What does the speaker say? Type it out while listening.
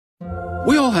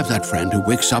We all have that friend who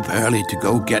wakes up early to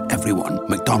go get everyone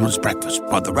McDonald's breakfast,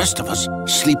 while the rest of us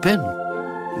sleep in.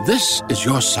 This is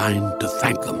your sign to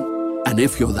thank them. And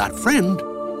if you're that friend,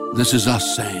 this is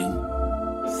us saying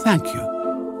thank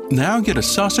you. Now get a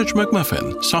sausage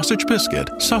McMuffin, sausage biscuit,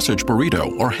 sausage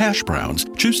burrito, or hash browns.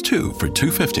 Choose 2 for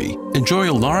 $2.50. Enjoy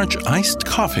a large iced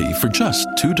coffee for just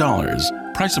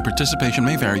 $2. Price and participation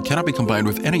may vary. Cannot be combined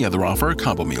with any other offer or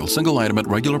combo meal. Single item at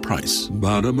regular price.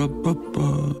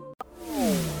 Ba-da-ba-ba-ba.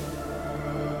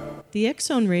 The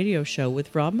X-Zone Radio Show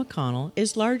with Rob McConnell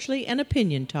is largely an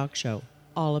opinion talk show.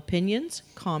 All opinions,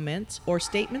 comments, or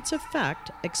statements of fact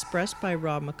expressed by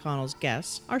Rob McConnell's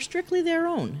guests are strictly their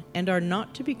own and are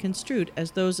not to be construed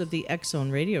as those of the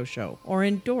X-Zone Radio Show or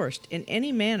endorsed in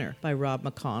any manner by Rob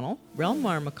McConnell,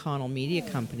 Relmar McConnell Media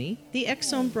Company, the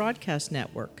X-Zone Broadcast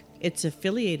Network, its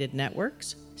affiliated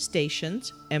networks,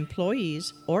 stations,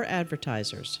 employees, or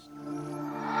advertisers.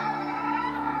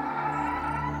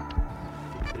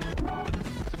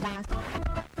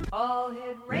 All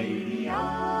Hit Radio.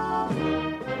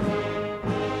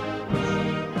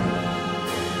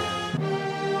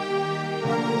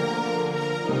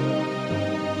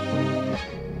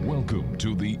 Welcome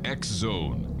to the X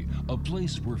Zone, a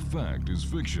place where fact is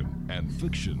fiction and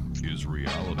fiction is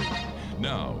reality.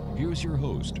 Now, here's your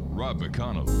host, Rob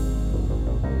McConnell.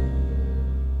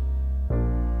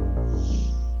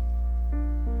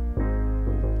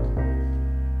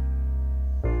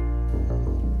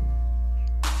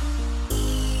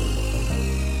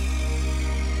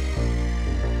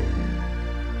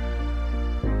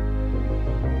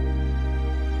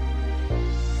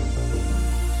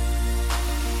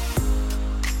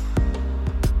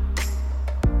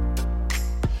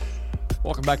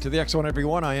 Welcome back to the X Zone,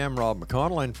 everyone. I am Rob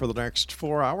McConnell, and for the next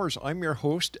 4 hours, I'm your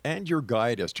host and your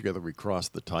guide as together we cross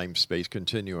the time-space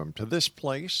continuum to this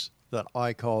place that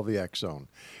I call the X Zone.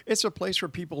 It's a place where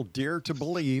people dare to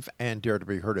believe and dare to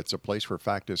be heard. It's a place where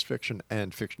fact is fiction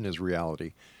and fiction is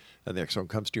reality. And the X Zone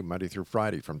comes to you Monday through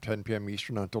Friday from 10 p.m.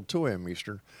 Eastern until 2 a.m.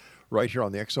 Eastern, right here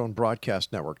on the X Zone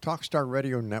Broadcast Network, Talkstar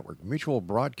Radio Network, Mutual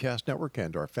Broadcast Network,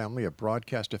 and our family of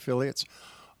broadcast affiliates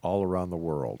all around the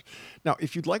world. Now,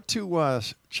 if you'd like to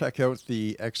check out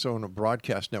the X-Zone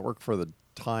Broadcast Network for the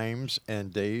times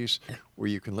and days where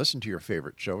you can listen to your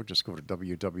favorite show, just go to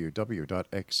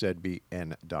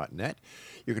www.xzbn.net.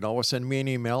 You can always send me an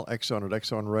email,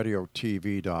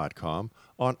 xzone@xzoneradiotv.com,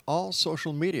 on all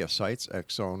social media sites,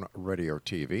 X-Zone Radio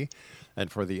TV.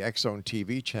 And for the X-Zone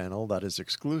TV channel, that is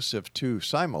exclusive to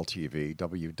SimulTV,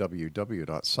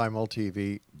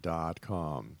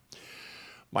 www.simultv.com.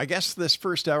 My guest this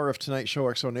first hour of tonight's show,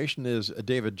 X-Zone Nation, is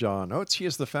David John Oates. He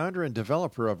is the founder and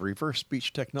developer of Reverse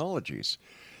Speech Technologies.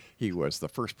 He was the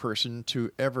first person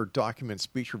to ever document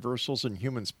speech reversals in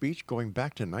human speech going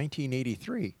back to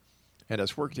 1983 and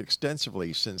has worked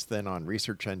extensively since then on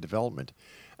research and development,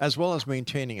 as well as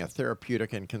maintaining a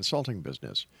therapeutic and consulting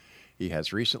business. He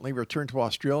has recently returned to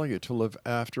Australia to live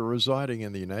after residing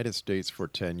in the United States for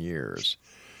 10 years.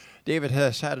 David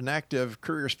has had an active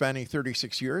career spanning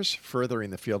 36 years,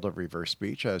 furthering the field of reverse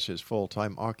speech as his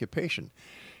full-time occupation.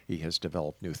 He has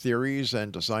developed new theories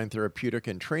and designed therapeutic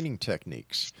and training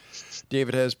techniques.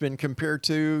 David has been compared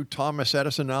to Thomas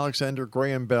Edison, Alexander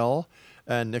Graham Bell,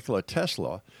 and Nikola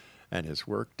Tesla, and his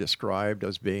work described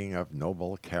as being of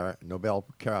Nobel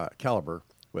caliber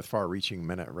with far-reaching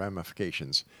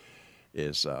ramifications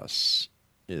is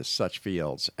such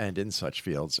fields and in such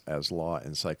fields as law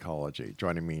and psychology.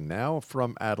 Joining me now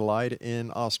from Adelaide in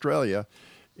Australia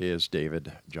is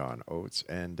David John Oates.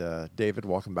 And David,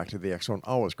 welcome back to the X-Zone.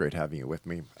 Always great having you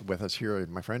with us here,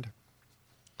 my friend.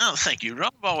 Oh, thank you,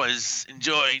 Rob. Always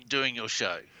enjoy doing your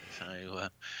show. So,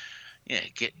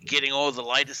 getting all the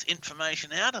latest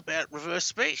information out about reverse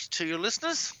speech to your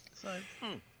listeners. So,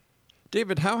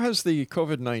 David, how has the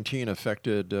COVID-19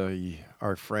 affected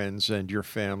our friends and your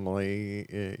family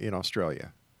in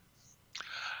Australia?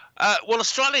 Well,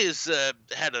 Australia's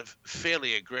had a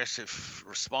fairly aggressive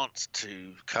response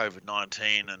to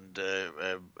COVID-19 and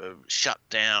shut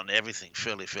down everything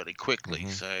fairly quickly. Mm-hmm.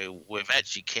 So we've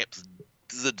actually kept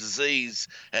the disease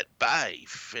at bay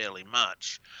fairly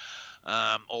much.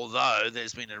 Although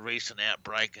there's been a recent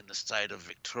outbreak in the state of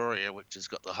Victoria, which has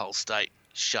got the whole state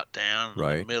shut down.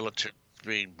 Right. The military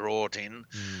being brought in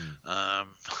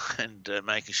and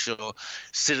making sure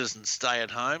citizens stay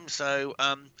at home. So,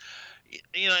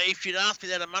 if you'd asked me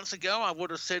that a month ago, I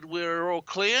would have said we're all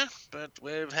clear, but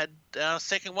we've had our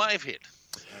second wave hit.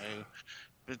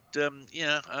 So,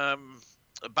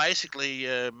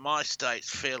 basically, my state's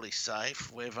fairly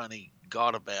safe. We've only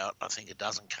got about, I think, a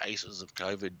dozen cases of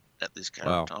COVID at this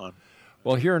current time.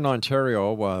 Well, here in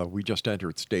Ontario, we just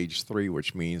entered stage 3,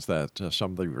 which means that some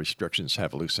of the restrictions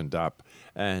have loosened up.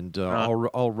 And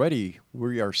already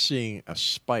we are seeing a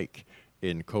spike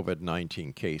in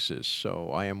COVID-19 cases. So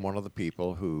I am one of the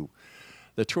people who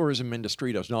the tourism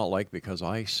industry does not like, because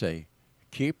I say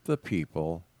keep the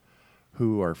people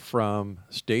who are from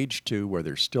stage 2, where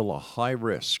there's still a high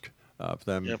risk of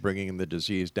them bringing the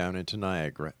disease down into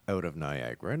Niagara, out of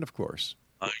Niagara. And of course,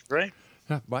 I agree.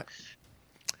 But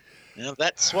Now,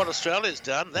 that's what Australia's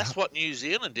done. That's what New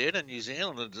Zealand did, and New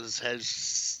Zealand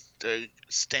has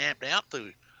stamped out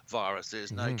the virus.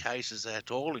 There's no cases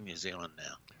at all in New Zealand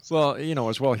now. Well,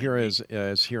 as well here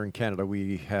as here in Canada,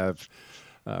 we've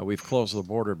closed the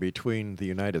border between the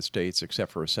United States,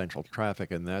 except for essential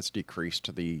traffic, and that's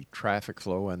decreased the traffic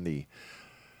flow and the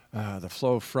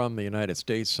flow from the United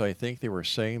States. I think they were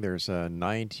saying there's a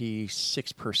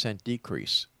 96%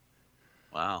 decrease.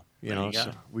 Wow.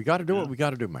 So we got to do what we got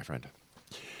to do, my friend.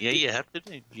 Yeah, you have to.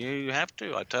 You have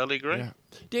to. I totally agree. Yeah.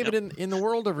 David, in the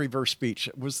world of reverse speech,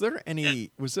 was there any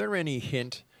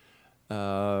hint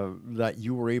that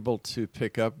you were able to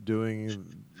pick up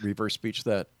doing reverse speech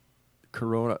that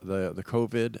the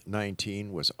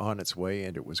COVID-19 was on its way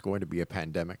and it was going to be a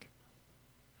pandemic?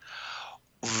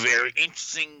 Very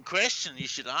interesting question. You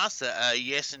should ask that.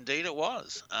 Yes, indeed it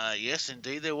was. Yes,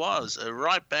 indeed there was.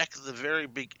 Right back at the very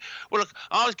big... Well, look,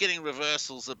 I was getting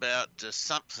reversals about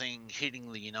something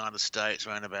hitting the United States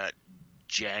around about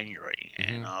January,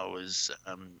 and I was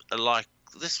like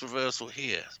this reversal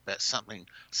here, about something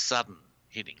sudden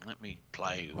hitting. Let me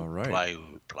play. All right.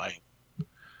 Play.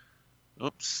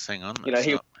 Oops, hang on.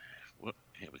 Here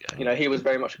we go. He was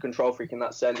very much a control freak in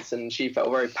that sense, and she felt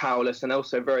very powerless and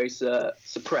also very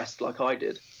suppressed, like I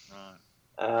did.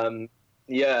 Right.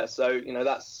 So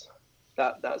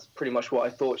that's pretty much what I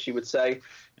thought she would say.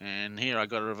 And here I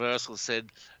got a reversal that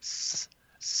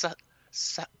said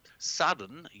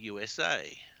sudden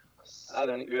USA.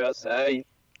 Sudden USA.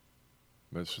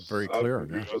 That's very clear.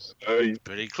 Yeah.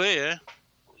 Pretty clear.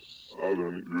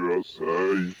 Southern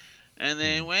USA. And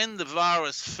then when the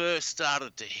virus first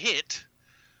started to hit,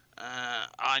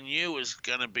 I knew it was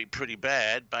going to be pretty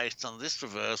bad based on this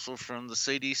reversal from the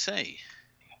CDC.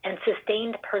 And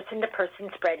sustained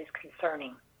person-to-person spread is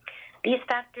concerning. These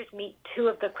factors meet two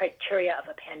of the criteria of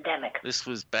a pandemic. This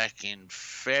was back in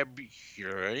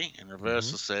February, and the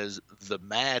reversal says the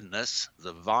madness,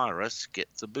 the virus,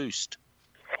 gets the boost.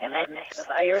 The madness, the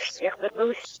virus, gets the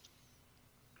boost.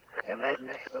 The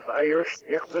madness, the virus,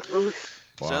 gets the boost.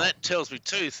 Wow. So that tells me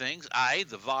two things. A,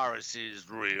 the virus is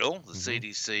real. The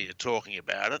CDC are talking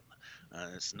about it.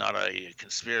 It's not a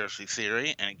conspiracy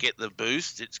theory. And get the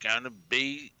boost, it's going to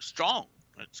be strong.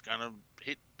 It's going to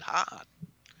hit hard.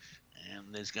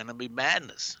 And there's going to be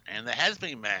madness. And there has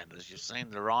been madness. You've seen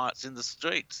the riots in the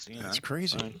streets. That's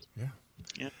crazy.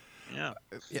 Yeah.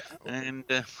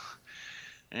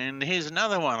 And here's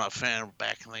another one I found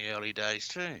back in the early days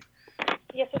too.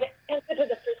 Yes, so the answer to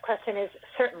the first question is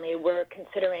certainly we're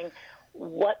considering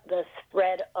what the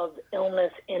spread of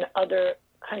illness in other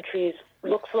countries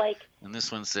looks like. And this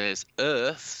one says,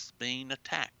 Earth's been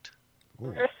attacked.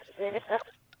 Earth's been attacked.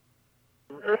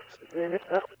 Earth's been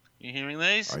attacked. You hearing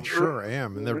these? I sure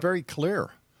am, and they're very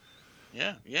clear.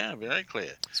 Yeah, very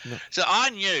clear. So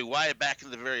I knew way back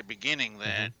in the very beginning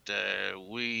that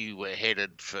we were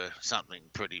headed for something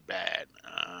pretty bad.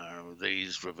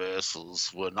 These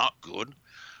reversals were not good.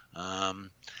 And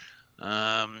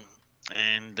I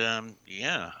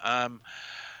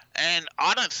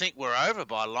don't think we're over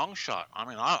by a long shot. I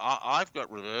mean, I've got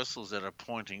reversals that are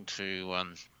pointing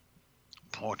to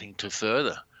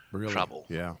further trouble.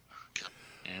 Yeah.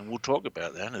 And we'll talk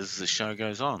about that as the show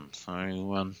goes on.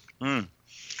 So,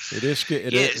 It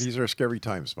is. These are scary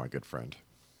times, my good friend.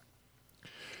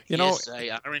 Yes, they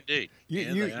are indeed.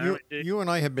 You and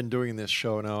I have been doing this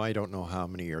show now. I don't know how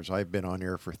many years. I've been on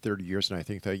air for 30 years, and I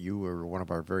think that you were one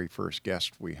of our very first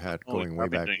guests we had going way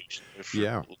back.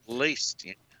 At least,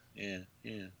 yeah.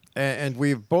 And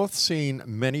we've both seen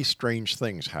many strange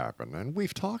things happen, and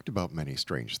we've talked about many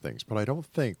strange things. But I don't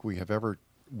think we ever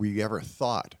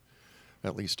thought,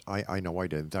 at least I know I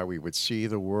did, that we would see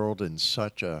the world in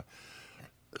such a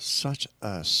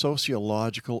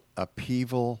sociological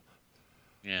upheaval,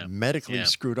 medically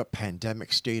screwed up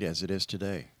pandemic state as it is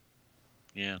today.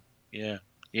 Yeah,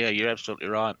 you're absolutely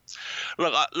right.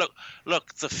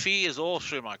 Look, the fear is all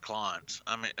through my clients.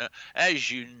 I mean,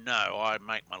 as you know, I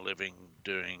make my living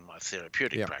doing my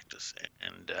therapeutic practice,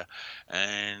 and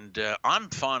I'm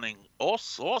finding all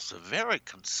sorts of very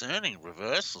concerning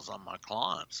reversals on my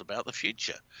clients about the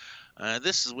future.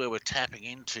 This is where we're tapping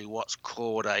into what's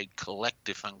called a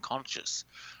collective unconscious.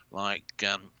 Like,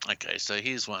 okay, so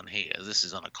here's one here. This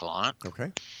is on a client.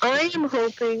 Okay. I am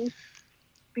hoping,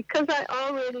 because I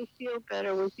already feel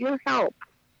better with your help,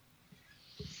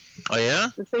 Oh, yeah?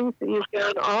 the things that you've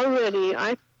done already,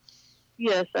 I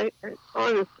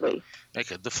honestly.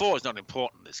 Okay, the 4 is not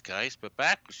important in this case, but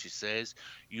backwards she says,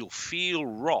 you'll feel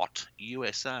rot,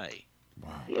 USA.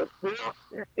 Wow.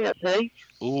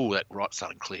 Ooh, that rot's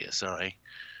unclear, sorry.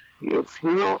 I'm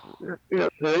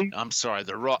sorry,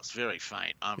 the rot's very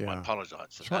faint. I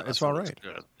apologise for that. It's all right.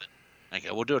 Okay,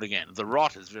 we'll do it again. The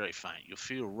rot is very faint. You'll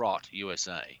feel rot,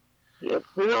 USA.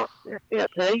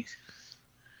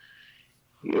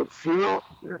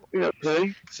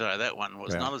 Sorry, that one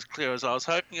was not as clear as I was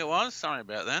hoping it was. Sorry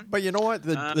about that. But you know what?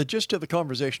 The gist of the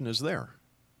conversation is there.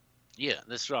 Yeah,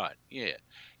 that's right. Yeah.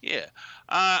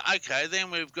 Okay,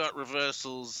 then we've got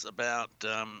reversals about.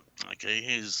 Okay,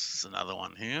 here's another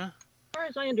one here. As far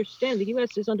as I understand, the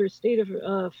U.S. is under a state of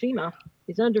FEMA.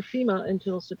 It's under FEMA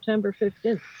until September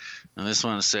 15th. And this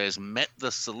one says, met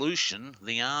the solution,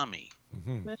 the Army.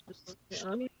 Mm-hmm. Met the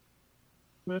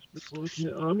solution,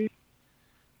 the Army.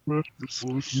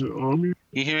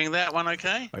 You hearing that one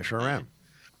okay? I sure am.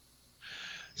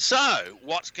 So,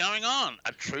 what's going on?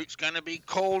 Are troops going to be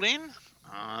called in?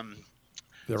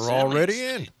 They're already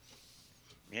in.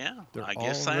 Yeah, They're I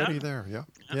guess already they are. there.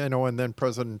 Yeah. No, and then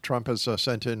President Trump has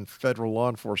sent in federal law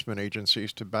enforcement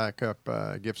agencies to back up,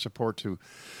 give support to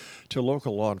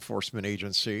local law enforcement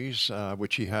agencies,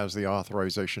 which he has the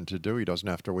authorization to do. He doesn't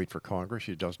have to wait for Congress.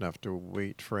 He doesn't have to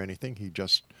wait for anything. He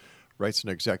just writes an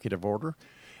executive order.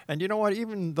 And you know what?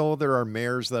 Even though there are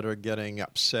mayors that are getting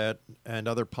upset and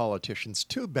other politicians,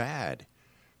 too bad.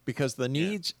 Because the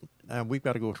needs, we've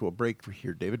got to go to a break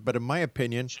here, David, but in my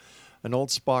opinion, an old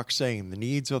Spock saying, the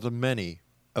needs of the many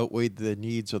outweigh the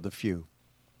needs of the few.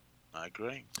 I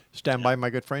agree. Stand by,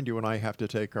 my good friend. You and I have to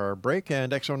take our break.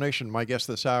 And X Zone Nation, my guest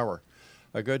this hour,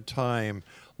 a good time,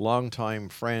 long-time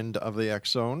friend of the X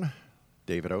Zone,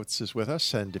 David Oates is with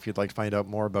us. And if you'd like to find out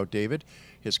more about David,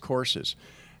 his courses,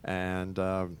 and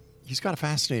he's got a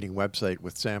fascinating website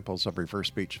with samples of reverse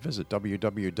speech. Visit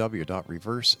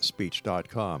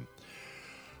www.reversespeech.com.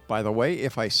 By the way,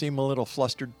 if I seem a little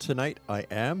flustered tonight, I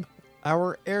am.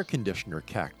 Our air conditioner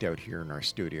cacked out here in our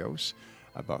studios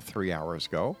about 3 hours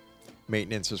ago.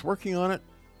 Maintenance is working on it.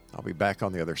 I'll be back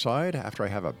on the other side after I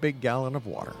have a big gallon of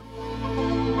water.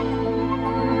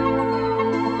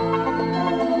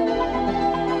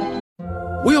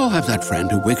 We all have that friend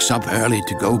who wakes up early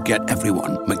to go get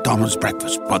everyone McDonald's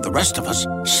breakfast, while the rest of us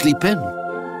sleep in.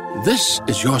 This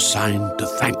is your sign to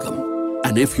thank them.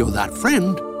 And if you're that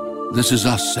friend, this is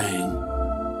us saying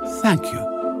thank you.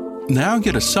 Now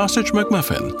get a sausage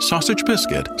McMuffin, sausage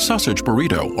biscuit, sausage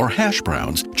burrito, or hash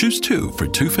browns. Choose 2 for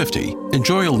 $2.50.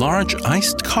 Enjoy a large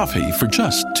iced coffee for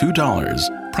just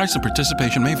 $2. Price and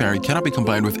participation may vary. Cannot be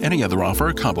combined with any other offer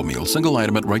or combo meal. Single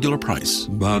item at regular price.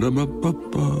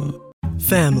 Ba-da-ba-ba-ba.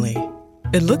 Family.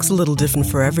 It looks a little different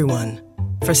for everyone.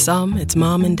 For some, it's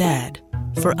mom and dad.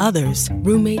 For others,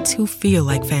 roommates who feel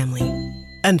like family.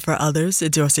 And for others,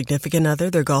 it's your significant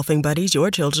other, their golfing buddies, your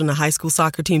children, a high school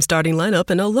soccer team starting lineup,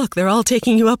 and oh look, they're all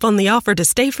taking you up on the offer to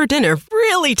stay for dinner,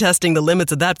 really testing the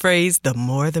limits of that phrase, the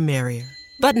more the merrier.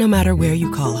 But no matter where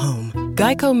you call home,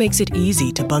 Geico makes it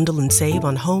easy to bundle and save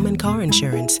on home and car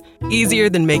insurance. Easier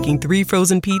than making 3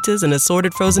 frozen pizzas and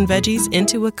assorted frozen veggies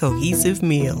into a cohesive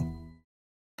meal.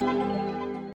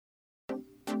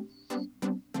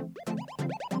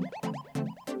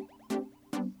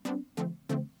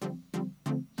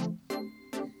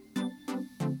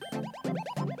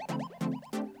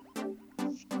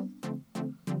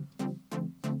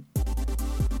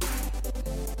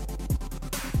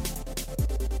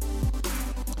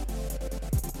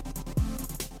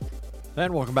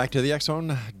 And welcome back to the X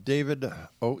Zone. David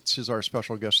Oates is our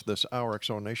special guest this hour. X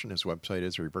Zone Nation, his website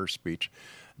is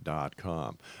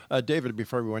reversespeech.com. David,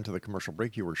 before we went to the commercial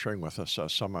break, you were sharing with us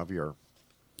some of your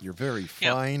very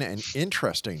fine and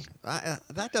interesting.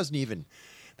 That doesn't even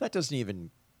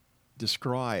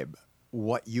describe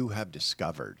what you have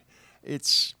discovered.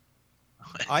 It's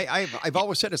I've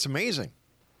always said it's amazing.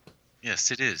 Yes,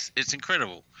 it is. It's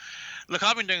incredible. Look,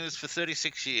 I've been doing this for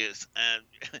 36 years, and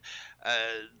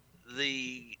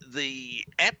the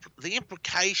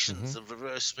implications of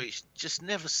reverse speech just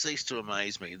never cease to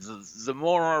amaze me. The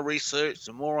more I research,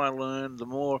 the more I learn, the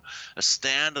more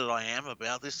astounded I am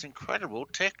about this incredible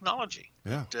technology.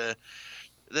 Yeah.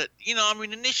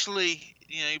 Initially,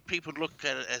 people look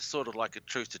at it as sort of like a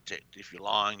truth detector. If you're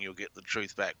lying, you'll get the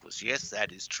truth back. Yes,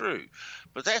 that is true.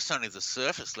 But that's only the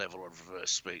surface level of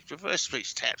reverse speech. Reverse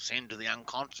speech taps into the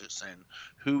unconscious and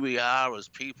who we are as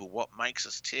people, what makes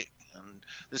us tick. And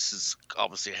this is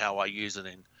obviously how I use it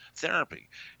in therapy.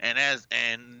 And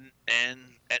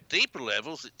at deeper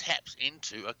levels, it taps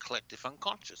into a collective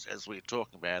unconscious, as we're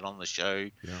talking about on the show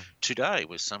today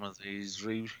with some of these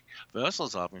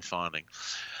reversals I've been finding.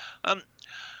 I'm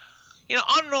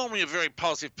normally a very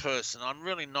positive person. I'm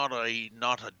really not a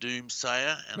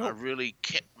doomsayer, and I really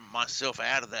kept myself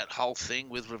out of that whole thing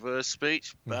with reverse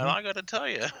speech. But I got to tell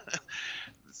you,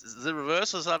 the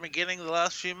reversals I've been getting the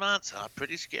last few months are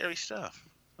pretty scary stuff.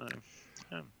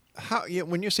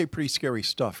 When you say pretty scary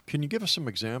stuff, can you give us some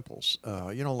examples?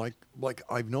 Like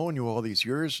I've known you all these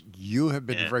years. You have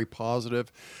been very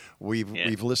positive.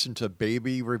 We've listened to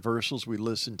baby reversals. We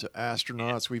listened to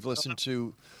astronauts. We've listened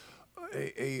to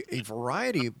a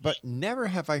variety, but never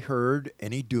have I heard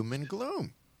any doom and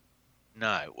gloom.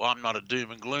 No, well, I'm not a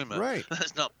doom and gloomer. Right.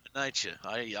 That's not my nature.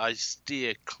 I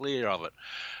steer clear of it.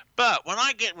 But when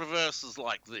I get reversals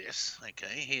like this, okay,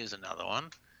 here's another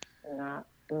one.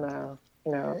 No.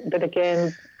 But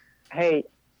again, hey,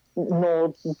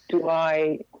 nor do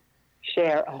I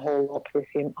share a whole lot with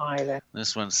him either.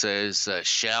 This one says,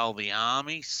 shall the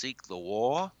army seek the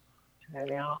war? Shall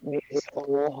the army seek the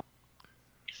war?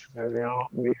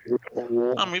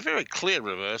 I'm a very clear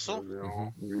reversal.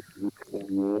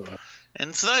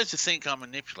 And for those who think I'm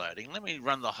manipulating, let me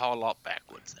run the whole lot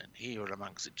backwards and hear it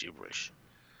amongst the gibberish.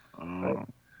 Could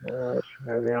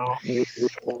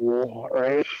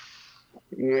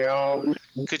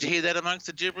you hear that amongst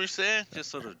the gibberish there? Just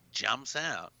sort of jumps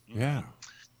out. Yeah.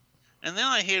 And then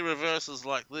I hear reversals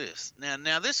like this.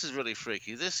 Now this is really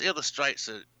freaky. This illustrates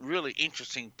a really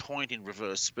interesting point in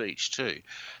reverse speech too.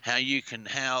 How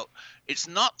it's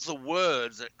not the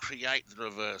words that create the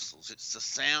reversals, it's the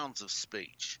sounds of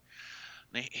speech.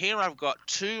 Now here I've got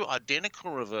two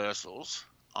identical reversals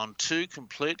on two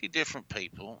completely different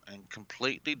people and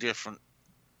completely different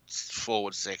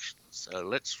forward sections. So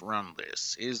let's run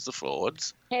this. Here's the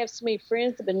forwards. I have so many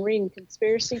friends that have been reading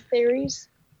conspiracy theories.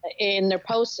 And they're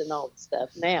posting all the stuff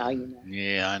now,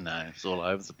 Yeah, I know. It's all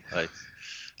over the place.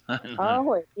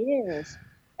 Oh, it is.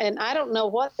 And I don't know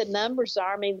what the numbers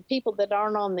are. I mean, the people that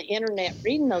aren't on the internet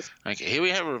reading those. Okay, here we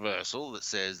have a reversal that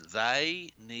says, they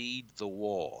need the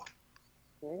war.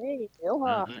 Hey,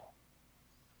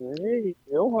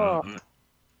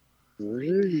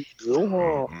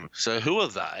 So who are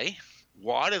they?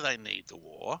 Why do they need the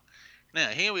war? Now,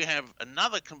 here we have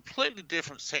another completely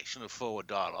different section of forward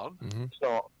dialogue. It's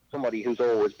not somebody who's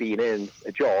always been in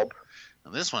a job.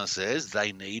 And this one says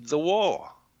they need the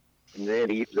war. And they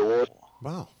need the war.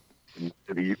 Wow.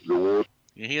 You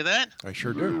hear that? I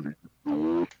sure do.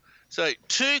 So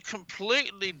two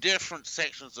completely different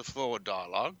sections of forward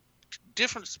dialogue,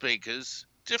 different speakers,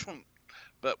 different,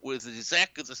 but with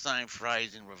exactly the same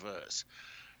phrase in reverse.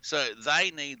 So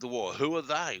they need the war. Who are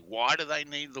they? Why do they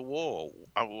need the war?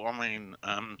 I mean,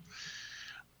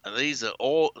 these are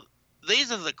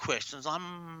the questions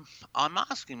I'm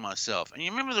asking myself. And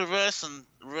you remember the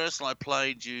reversal I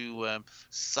played you,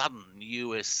 Sudden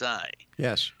USA?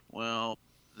 Yes. Well,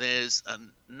 there's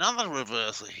another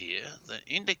reversal here that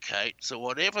indicates that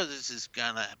whatever this is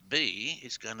going to be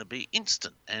is going to be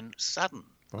instant and sudden.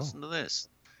 Oh. Listen to this.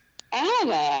 Out of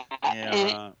that,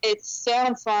 Yeah. And it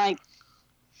sounds like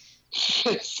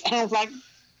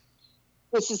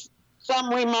this is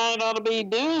something we might ought to be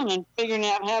doing and figuring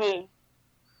out how to.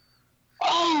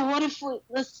 Oh, what if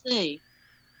let's see,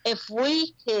 if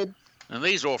we could. And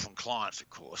these are all from clients, of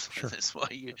course. Sure. That's why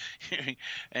you're hearing.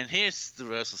 And here's the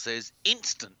reversal says,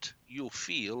 instant, you'll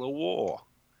feel a war.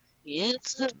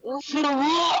 Yes, we'll feel a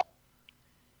war.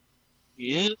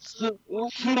 Yes, we'll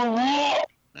feel a war.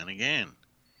 And again.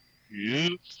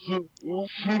 Yes, we'll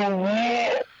feel a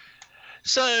war.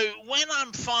 So when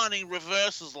I'm finding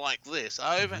reversals like this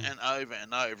over and over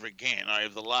and over again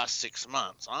over the last 6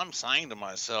 months, I'm saying to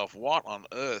myself, what on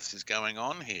earth is going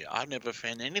on here? I've never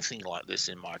found anything like this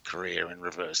in my career in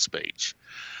reverse speech.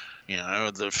 You know,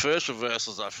 the first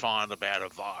reversals I find about a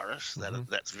virus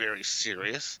that's very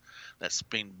serious, that's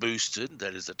been boosted,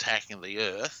 that is attacking the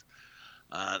earth,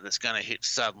 that's going to hit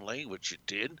suddenly, which it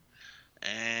did.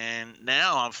 And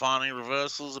now I'm finding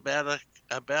reversals about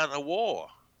a war.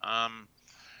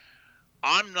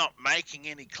 I'm not making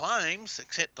any claims,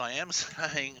 except I am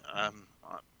saying,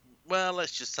 well,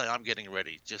 let's just say I'm getting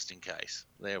ready, just in case.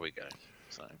 There we go.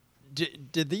 So,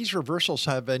 did these reversals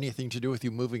have anything to do with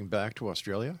you moving back to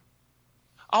Australia?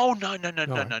 Oh, no.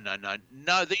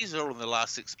 No, these are all in the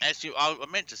last 6. Actually, I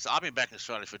meant to say, I've been back in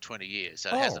Australia for 20 years, so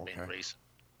it hasn't been recent.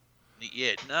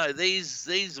 Yeah, no, these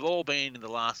have all been in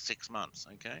the last 6 months,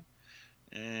 okay?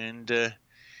 And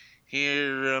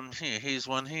here's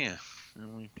one here.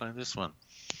 And we play this one.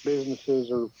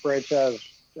 Businesses or franchise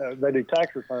they do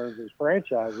tax returns as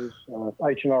franchises,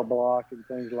 H&R Block and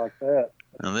things like that.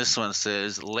 And this one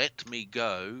says, "Let me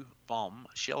go, bomb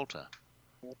shelter."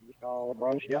 All a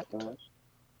bunch of guys.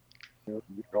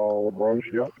 All a bunch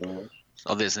of guys.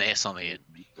 Oh, there's an S on the end.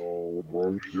 All a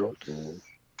bunch of guys.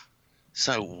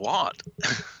 So what?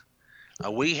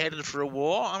 Are we headed for a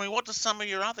war? I mean, what do some of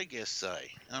your other guests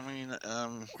say? I mean,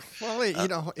 well,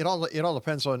 it all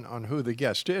depends on who the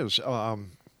guest is.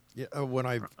 When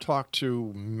I've talked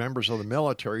to members of the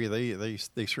military, they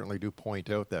certainly do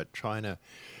point out that China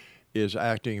is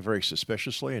acting very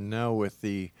suspiciously, and now with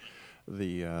the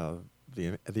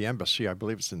embassy, I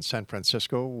believe it's in San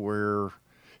Francisco, where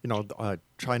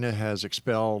China has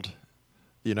expelled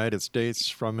the United States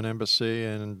from an embassy,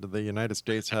 and the United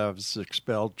States has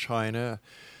expelled China,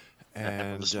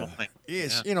 and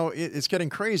it's getting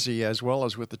crazy, as well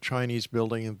as with the Chinese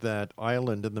building that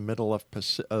island in the middle of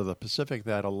the Pacific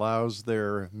that allows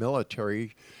their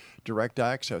military direct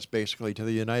access, basically, to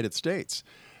the United States.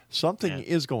 Something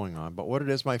is going on, but what it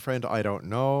is, my friend, I don't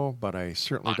know, but I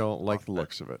certainly don't like the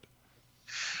looks of it.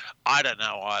 I don't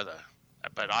know either,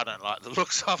 but I don't like the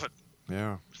looks of it.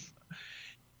 Yeah.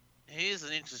 Here's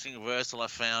an interesting reversal I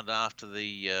found after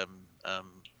the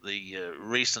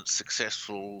recent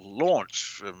successful launch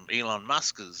from Elon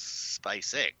Musk's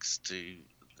SpaceX to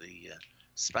the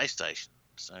space station.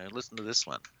 So listen to this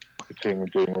one. Marketing and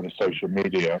doing all the social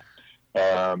media,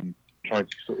 trying to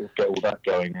sort of get all that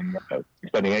going, and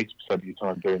spending 80% of your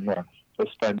time doing that,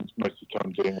 but spend most of the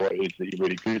time doing what it is that you're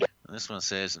really good at. And this one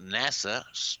says, "NASA,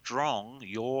 strong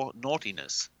your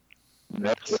naughtiness."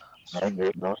 NASA,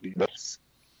 naughtiness.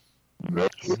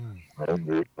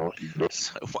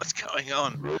 So what's going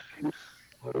on?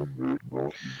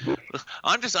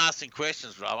 I'm just asking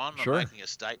questions, Rob. I'm not making a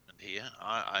statement here.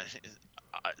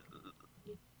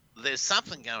 There's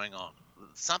something going on.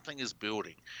 Something is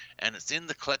building, and it's in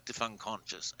the collective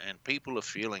unconscious, and people are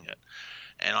feeling it.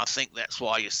 And I think that's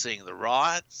why you're seeing the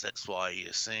riots. That's why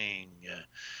you're seeing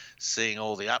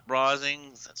all the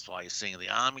uprisings. That's why you're seeing the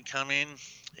army come in.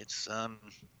 It's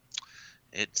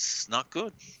not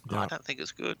good. No. I don't think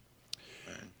it's good.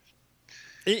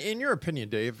 In your opinion,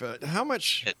 Dave, how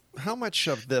much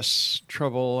of this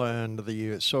trouble and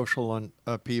the social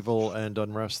upheaval and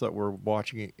unrest that we're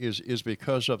watching is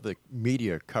because of the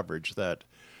media coverage that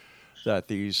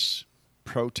these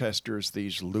protesters,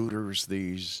 these looters,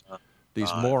 these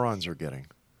morons are getting?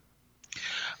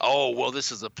 Oh, well,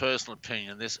 this is a personal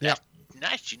opinion.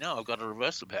 Actually, no, I've got a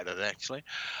reversal about it, actually.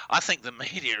 I think the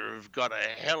media have got a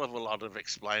hell of a lot of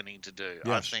explaining to do.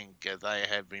 Yes. I think they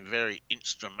have been very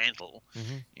instrumental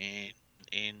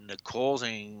in the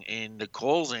causing and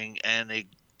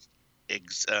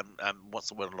what's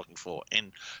the word I'm looking for?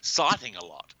 Inciting a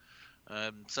lot.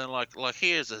 So like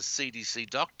here's a CDC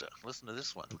doctor. Listen to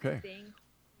this one. Okay. When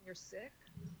you're sick,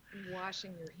 and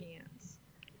washing your hands.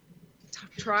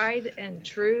 Tried and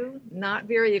true, not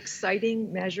very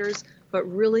exciting measures, but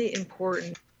really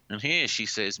important. And here she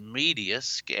says, "Media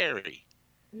scary."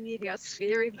 Media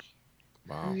scary.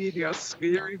 Wow. Media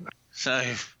scary.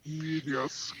 Media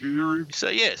scary. So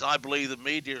yes, I believe the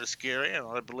media is scary, and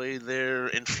I believe they're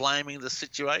inflaming the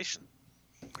situation.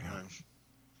 Yeah.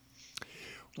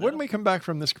 When we come back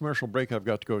from this commercial break, I've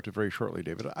got to go to very shortly,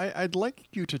 David. I'd like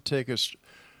you to take us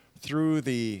through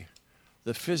the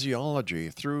physiology,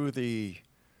 through the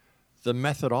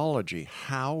methodology,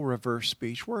 how reverse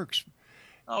speech works.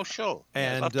 Oh, sure.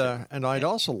 And I'd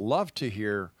also love to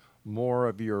hear more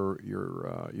of your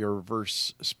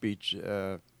reverse speech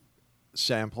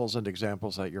samples and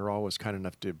examples that you're always kind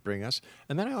enough to bring us.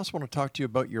 And then I also want to talk to you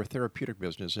about your therapeutic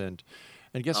business and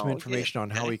get some information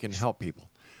on how we can help people.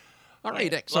 All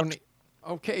right, X-Zone.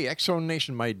 Okay, X-Zone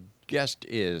Nation, my guest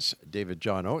is David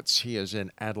John Oates. He is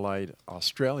in Adelaide,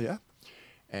 Australia.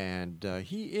 And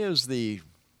he is the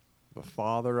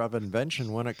father of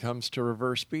invention when it comes to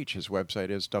reverse speech. His website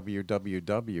is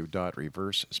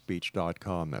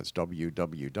www.reversespeech.com. That's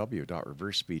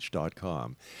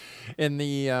www.reversespeech.com. In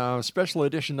the special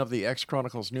edition of the X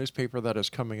Chronicles newspaper that is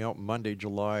coming out Monday,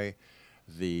 July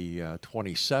the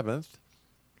 27th,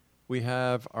 we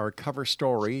have our cover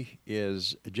story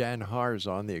is Jan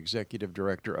Harzan, the executive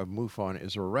director of MUFON,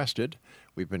 is arrested.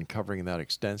 We've been covering that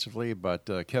extensively, but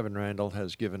Kevin Randall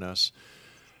has given us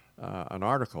an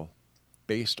article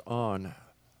based on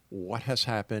what has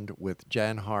happened with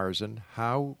Jan Harzan,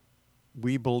 how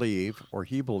we believe, or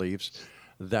he believes,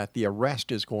 that the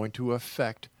arrest is going to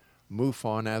affect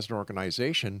MUFON as an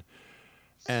organization.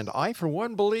 And I, for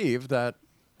one, believe that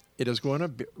it is going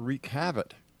to wreak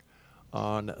havoc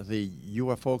on the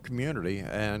UFO community,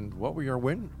 and what we are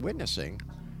witnessing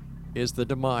is the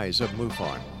demise of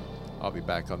MUFON. I'll be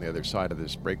back on the other side of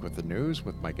this break with the news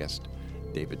with my guest,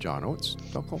 David John Oates.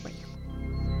 Don't go away.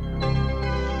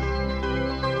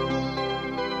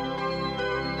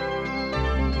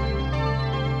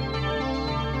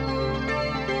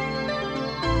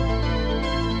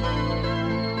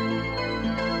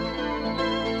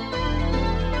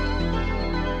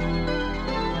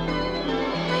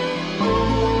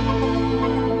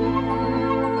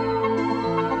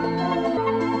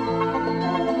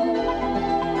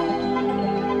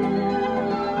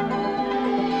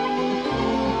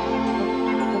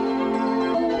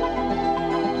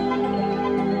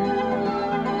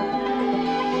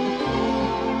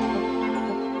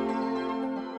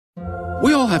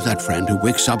 We all have that friend who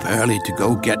wakes up early to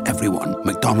go get everyone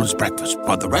McDonald's breakfast,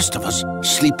 while the rest of us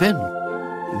sleep in.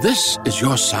 This is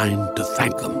your sign to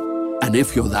thank them. And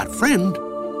if you're that friend,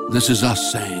 this is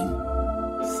us saying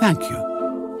thank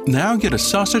you. Now get a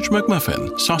sausage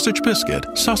McMuffin, sausage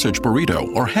biscuit, sausage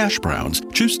burrito, or hash browns.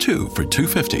 Choose 2 for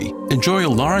 $2.50. Enjoy a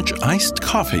large iced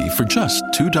coffee for just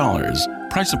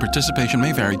 $2. Price and participation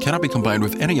may vary. Cannot be combined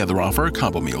with any other offer or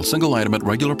combo meal. Single item at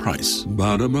regular price.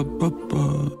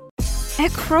 Ba-da-ba-ba-ba.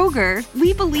 At Kroger,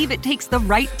 we believe it takes the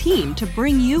right team to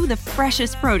bring you the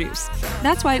freshest produce.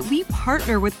 That's why we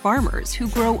partner with farmers who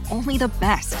grow only the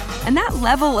best. And that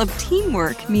level of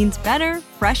teamwork means better,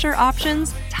 fresher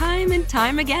options time and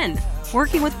time again.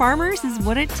 Working with farmers is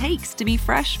what it takes to be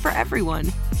fresh for everyone.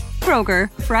 Kroger,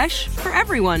 fresh for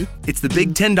everyone. It's the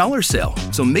big $10 sale,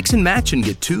 so mix and match and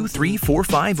get 2, 3, 4,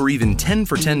 5, or even 10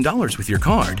 for $10 with your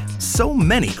card. So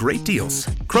many great deals.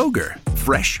 Kroger,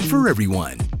 fresh for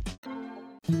everyone.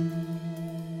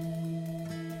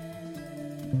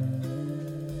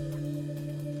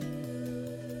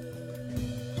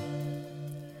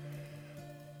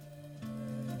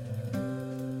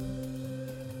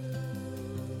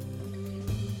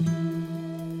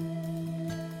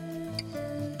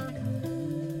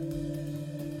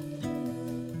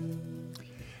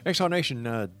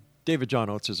 Exonation, David John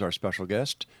Oates is our special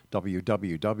guest.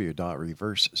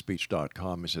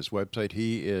 www.reversespeech.com is his website.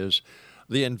 He is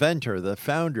the inventor, the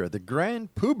founder, the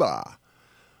grand poobah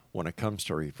when it comes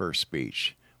to reverse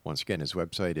speech. Once again, his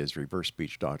website is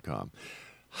reversespeech.com.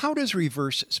 How does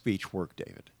reverse speech work,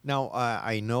 David? Now,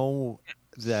 I know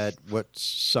that what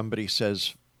somebody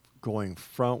says going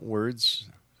frontwards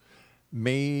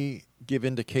may give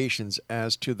indications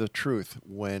as to the truth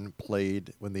when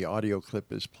the audio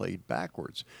clip is played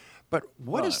backwards. But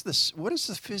what is this? What is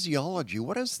the physiology?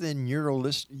 What is the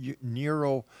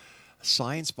neuroscience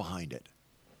behind it?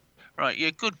 Right,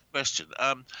 yeah, good question.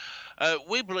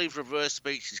 We believe reverse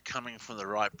speech is coming from the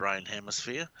right brain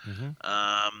hemisphere.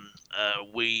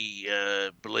 We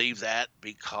believe that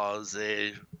because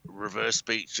reverse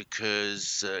speech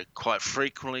occurs quite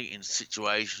frequently in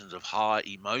situations of high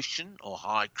emotion or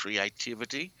high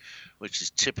creativity, which is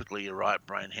typically a right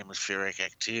brain hemispheric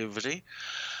activity.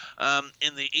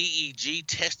 In the EEG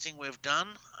testing we've done,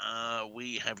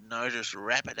 we have noticed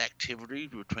rapid activity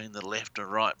between the left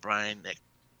and right brain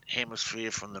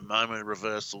hemisphere from the moment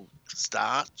reversal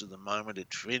starts to the moment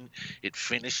it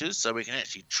finishes, so we can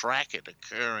actually track it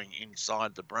occurring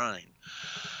inside the brain.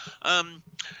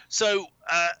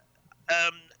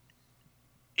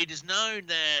 It is known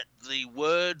that the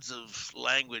words of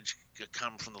language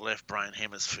come from the left brain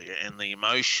hemisphere, and the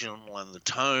emotional and the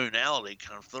tonality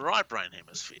come from the right brain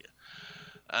hemisphere.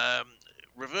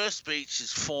 Reverse speech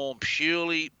is formed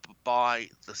purely by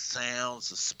the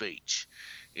sounds of speech.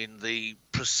 In the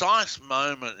precise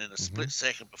moment in a split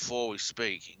second before we're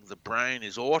speaking, the brain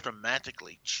is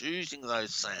automatically choosing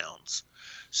those sounds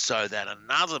so that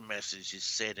another message is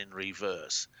said in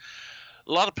reverse.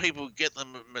 A lot of people get the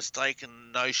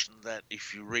mistaken notion that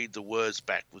if you read the words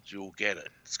backwards, you'll get it.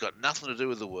 It's got nothing to do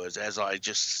with the words, as I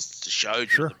just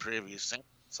showed you in the previous sentence.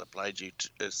 I played you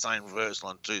the same reversal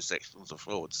on 2 sections of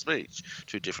forward speech,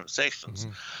 2 different sections.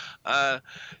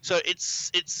 So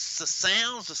it's the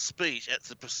sounds of speech at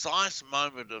the precise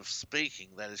moment of speaking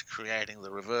that is creating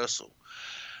the reversal.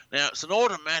 Now, it's an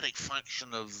automatic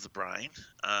function of the brain,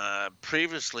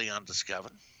 previously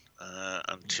undiscovered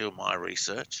until my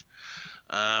research.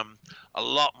 A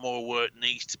lot more work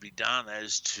needs to be done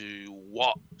as to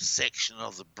what section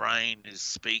of the brain is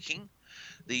speaking.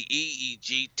 The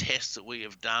EEG tests that we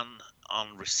have done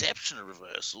on reception of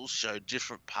reversals show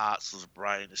different parts of the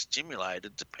brain are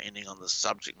stimulated depending on the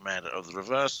subject matter of the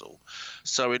reversal.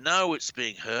 So we know it's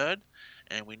being heard,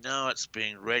 and we know it's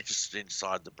being registered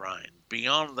inside the brain.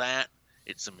 Beyond that,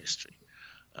 it's a mystery.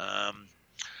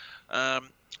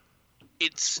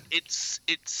 It's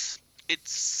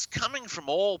it's coming from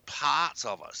all parts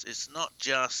of us. It's not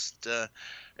just the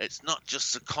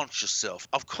conscious self.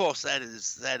 Of course, that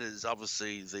is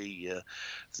obviously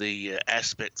the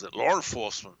aspect that law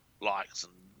enforcement likes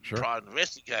and private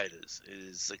investigators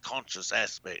is the conscious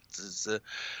aspect.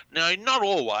 Now, not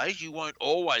always. You won't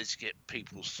always get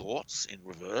people's thoughts in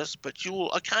reverse, but you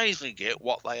will occasionally get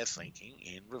what they are thinking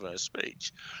in reverse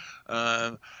speech.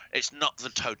 It's not the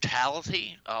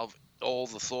totality of all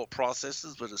the thought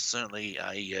processes, but it's certainly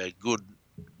a good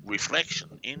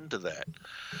reflection into that.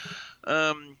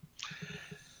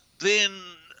 Then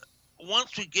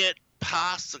once we get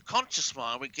past the conscious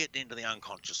mind, we get into the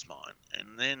unconscious mind,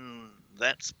 and then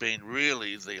that's been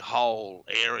really the whole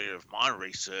area of my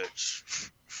research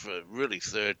for really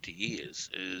 30 years,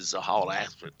 is the whole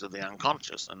aspect of the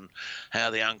unconscious and how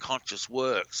the unconscious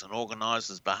works and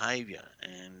organizes behavior.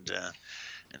 And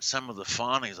some of the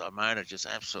findings I made are just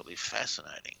absolutely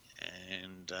fascinating.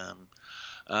 And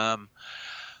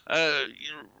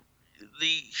the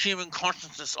human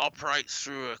consciousness operates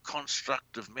through a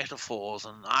construct of metaphors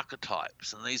and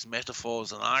archetypes, and these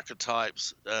metaphors and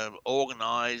archetypes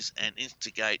organize and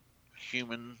instigate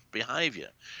human behavior.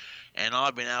 And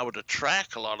I've been able to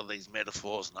track a lot of these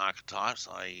metaphors and archetypes.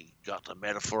 I got a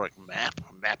metaphoric map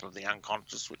of the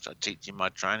unconscious, which I teach in my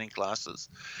training classes.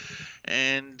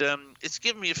 And it's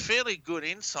given me a fairly good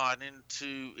insight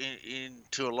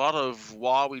into a lot of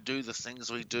why we do the things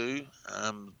we do,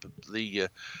 the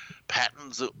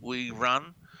patterns that we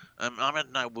run. I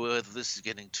don't know whether this is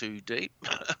getting too deep,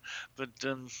 but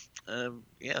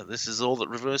this is all that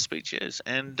reverse speech is.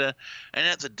 And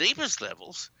at the deepest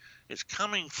levels, it's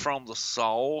coming from the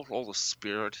soul or the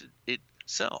spirit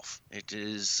itself. It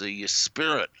is the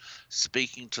spirit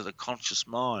speaking to the conscious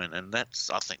mind, and I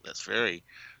think that's very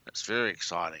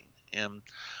exciting. I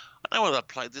know whether I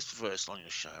played this verse on your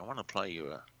show. I want to play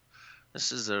you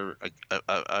this is a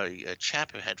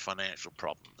chap who had financial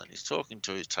problems, and he's talking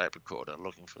to his tape recorder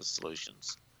looking for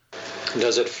solutions.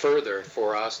 Does it further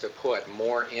for us to put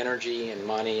more energy and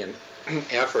money and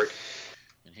effort?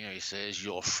 And here he says,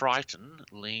 "You're frightened,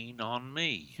 lean on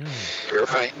me." You're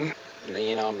frightened,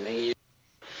 lean on me.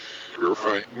 You're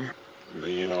frightened,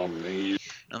 lean on me.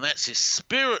 And that's his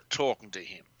spirit talking to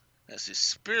him. That's his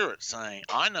spirit saying,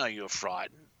 "I know you're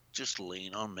frightened. Just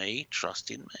lean on me,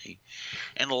 trust in me."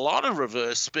 And a lot of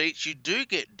reverse speech, you do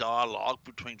get dialogue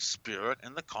between spirit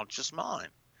and the conscious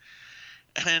mind.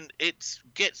 And it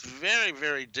gets very,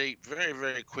 very deep, very,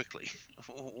 very quickly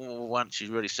once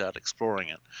you really start exploring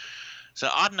it. So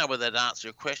I don't know whether that answers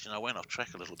your question. I went off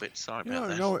track a little bit. Sorry about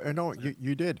that. No,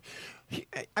 you did.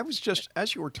 I was just,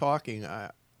 as you were talking,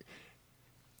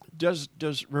 does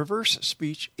reverse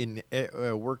speech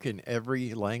work in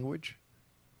every language?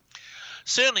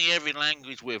 Certainly every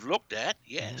language we've looked at,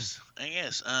 yes.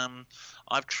 Yes.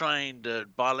 I've trained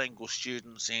bilingual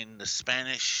students in the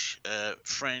Spanish,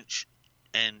 French,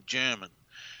 and German,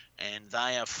 and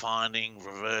they are finding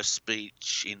reverse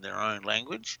speech in their own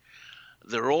language.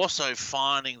 They're also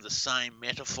finding the same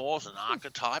metaphors and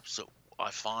archetypes that I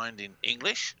find in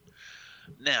English.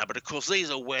 Now, but of course,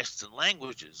 these are Western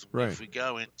languages. Right. If we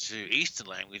go into Eastern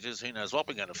languages, who knows what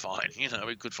we're going to find?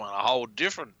 We could find a whole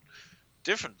different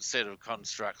set of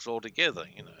constructs altogether.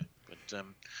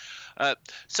 But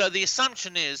so the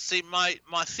assumption is,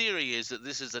 my theory is that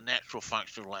this is a natural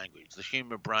function of language. The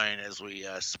human brain, as we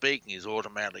are speaking, is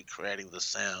automatically creating the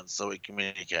sounds, so we're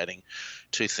communicating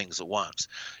two things at once.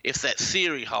 If that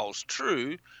theory holds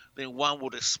true, then one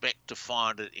would expect to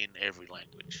find it in every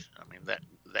language. I mean,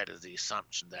 that is the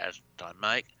assumption that I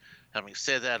make. Having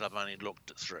said that, I've only looked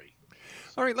at 3.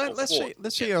 All right,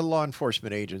 let's say a law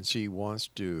enforcement agency wants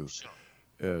to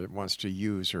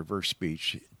use reverse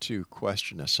speech to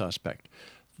question a suspect.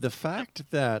 The fact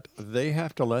that they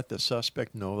have to let the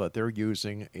suspect know that they're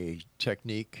using a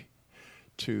technique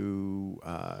to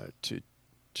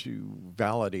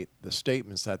validate the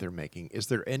statements that they're making, is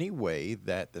there any way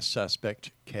that the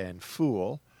suspect can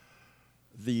fool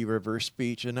the reverse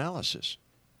speech analysis?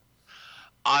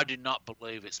 I do not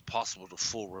believe it's possible to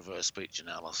fool reverse speech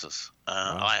analysis.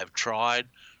 I have tried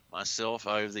myself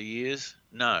over the years.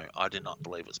 No, I do not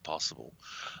believe it's possible.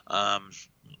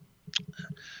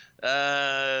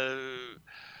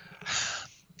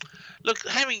 Look,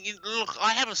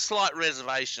 I have a slight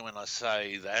reservation when I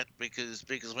say that because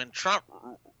when Trump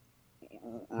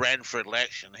ran for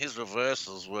election, his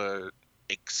reversals were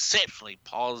exceptionally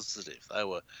positive. They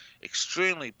were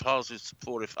extremely positive,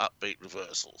 supportive, upbeat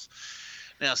reversals.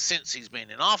 Now, since he's been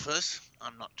in office,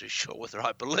 I'm not too sure whether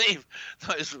I believe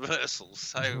those reversals.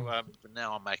 So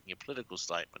now I'm making a political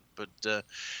statement.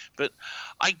 But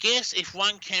I guess if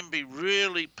one can be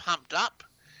really pumped up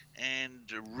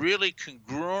and really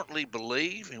congruently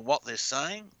believe in what they're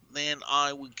saying, then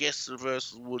I would guess the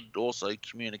reversals would also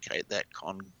communicate that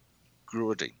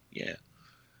congruity. Yeah.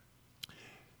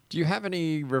 Do you have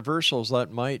any reversals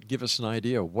that might give us an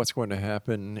idea of what's going to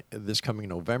happen this coming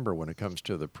November when it comes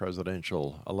to the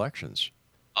presidential elections?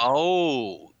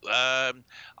 Oh,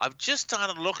 I've just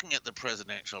started looking at the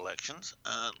presidential elections.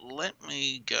 Let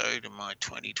me go to my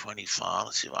 2020 file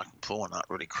and see if I can pull one up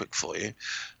really quick for you.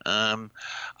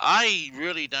 I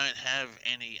really don't have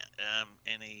any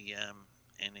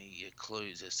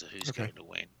clues as to who's going to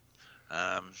win.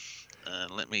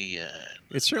 Let me.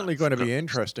 It's certainly going to be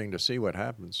interesting to see what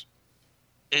happens.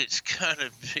 It's going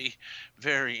to be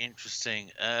very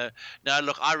interesting. No,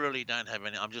 look, I really don't have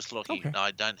any. I'm just looking. Okay. No,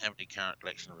 I don't have any current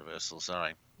election reversals.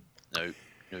 Sorry. Nope.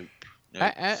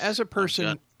 As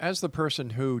the person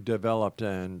who developed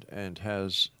and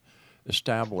has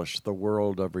established the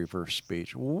world of reverse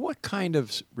speech, what kind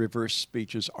of reverse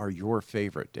speeches are your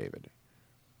favorite, David?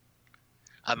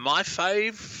 My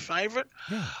favorite?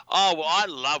 Yeah. Oh, well, I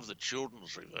love the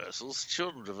children's reversals.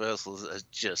 Children's reversals are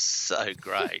just so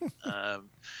great.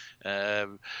 They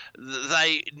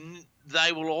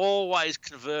will always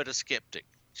convert a skeptic.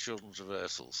 Children's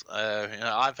reversals.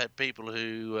 I've had people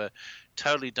who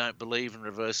totally don't believe in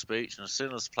reverse speech, and as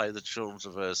soon as play the children's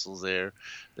reversals, they're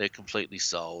completely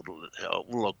sold.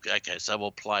 Look, okay, so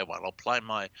we'll play one. I'll play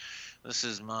this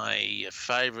is my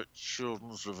favorite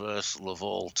children's reversal of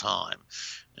all time,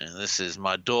 and this is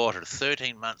my daughter,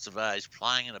 13 months of age,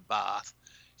 playing in a bath.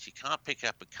 She can't pick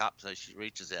up a cup, so she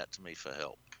reaches out to me for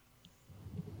help.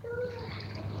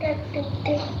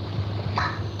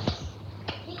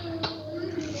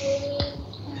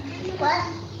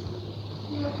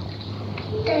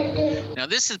 Now,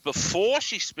 this is before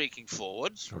she's speaking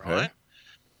forwards, right?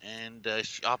 And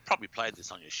I'll probably play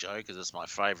this on your show because it's my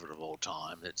favorite of all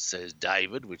time. It says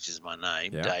David, which is my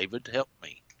name. Yeah. David, help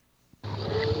me.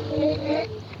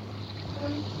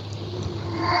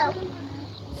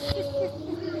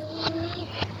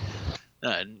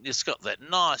 No, it's got that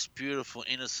nice, beautiful,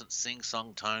 innocent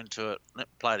sing-song tone to it. Let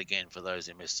me play it again for those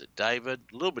who missed it. David,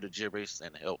 a little bit of gibberish,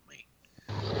 then help me.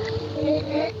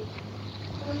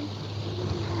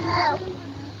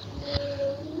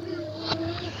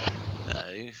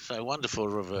 No, so wonderful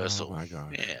reversal. Oh my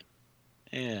God.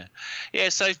 Yeah.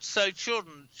 So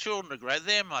children are great.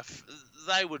 They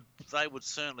would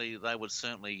certainly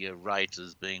rate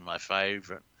as being my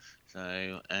favourite.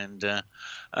 So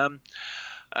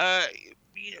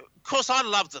of course, I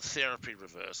love the therapy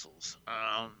reversals.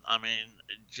 I mean,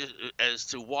 just as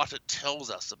to what it tells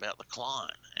us about the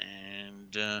client.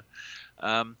 And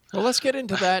well, let's get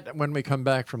into that when we come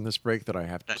back from this break that I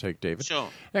have to take, David. Sure.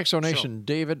 Exonation,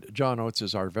 David John Oates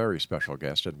is our very special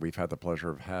guest, and we've had the pleasure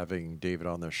of having David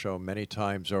on the show many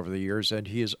times over the years, and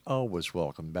he is always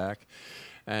welcome back.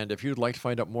 And if you'd like to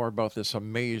find out more about this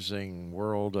amazing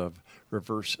world of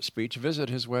reverse speech, visit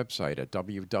his website at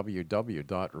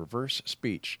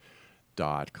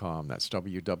www.reversespeech.com. That's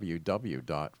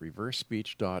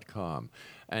www.reversespeech.com.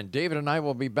 And David and I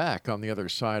will be back on the other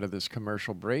side of this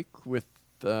commercial break with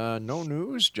no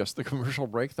news, just the commercial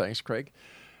break. Thanks, Craig.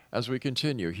 As we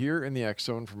continue here in the X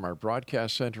Zone from our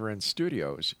broadcast center and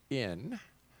studios in,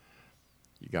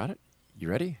 you got it? You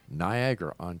ready?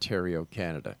 Niagara, Ontario,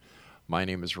 Canada. My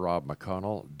name is Rob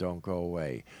McConnell. Don't go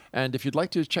away. And if you'd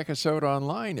like to check us out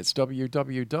online, it's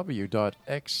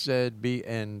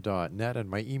www.xzbn.net, and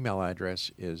my email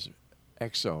address is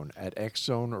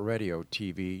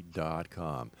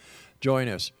xzone@xzoneradiotv.com. Join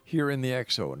us here in the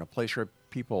X Zone, a place where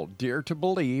people dare to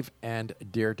believe and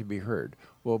dare to be heard.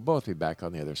 We'll both be back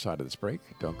on the other side of this break.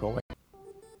 Don't go away.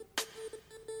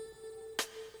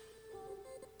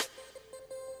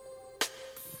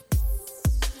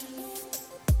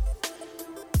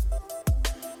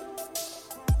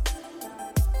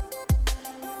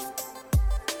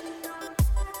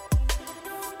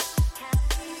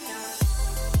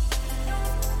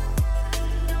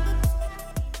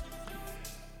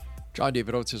 John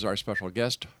David Oates is our special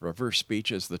guest. Reverse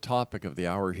speech is the topic of the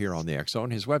hour here on the X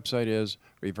Zone. His website is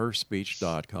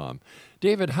reversespeech.com.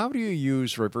 David, how do you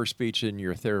use reverse speech in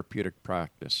your therapeutic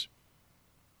practice?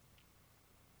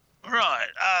 Right.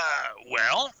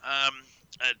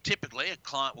 Typically a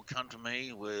client will come to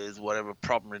me with whatever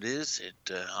problem it is.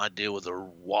 I deal with a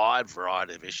wide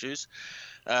variety of issues.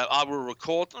 I will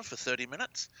record them for 30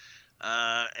 minutes.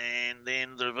 And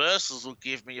then the reversals will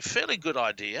give me a fairly good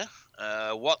idea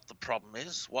what the problem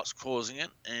is, what's causing it,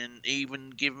 and even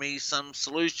give me some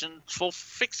solutions for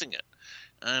fixing it.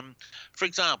 For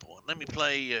example, let me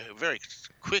play a very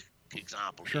quick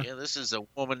example here. This is a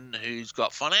woman who's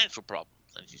got financial problems.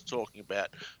 and she's talking about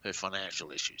her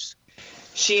financial issues.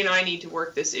 She and I need to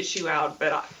work this issue out,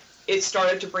 but it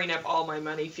started to bring up all my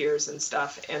money fears and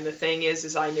stuff. And the thing is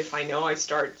if I know I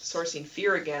start sourcing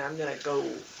fear again, I'm going to go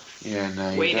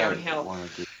way downhill.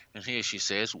 And here she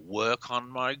says, work on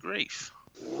my grief.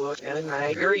 Work on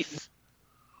my grief.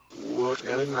 Work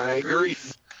on my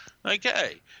grief.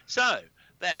 Okay, so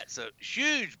that's a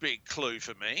huge big clue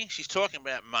for me. She's talking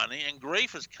about money, and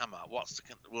grief has come up. What's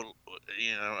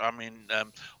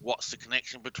the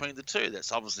connection between the two?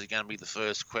 That's obviously going to be the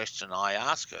first question I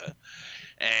ask her.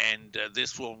 And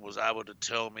this woman was able to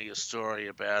tell me a story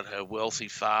about her wealthy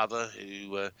father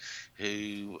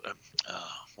who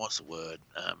what's the word?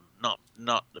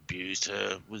 Not abused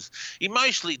her, was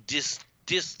emotionally distant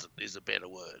is a better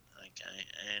word.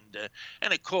 Okay,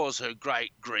 and it caused her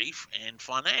great grief and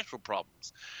financial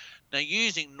problems. Now,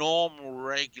 using normal,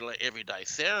 regular, everyday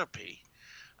therapy,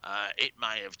 it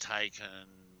may have taken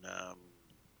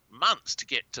months to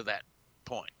get to that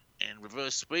point. And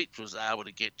reverse speech was able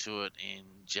to get to it in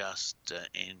just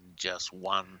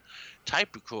one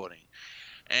tape recording.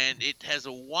 And it has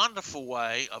a wonderful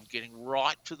way of getting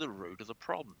right to the root of the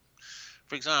problem.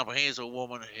 For example, here's a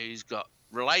woman who's got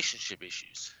relationship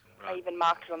issues. I even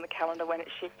marked it on the calendar when it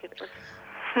shifted. It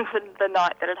was the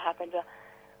night that it happened.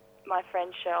 My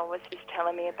friend Cheryl was just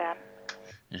telling me about it.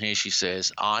 And here she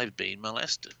says, I've been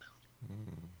molested.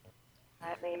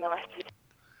 I've been molested.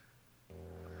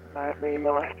 I've been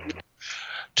molested.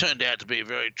 Turned out to be a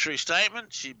very true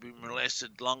statement. She'd been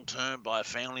molested long term by a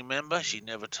family member. She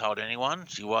never told anyone.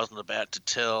 She wasn't about to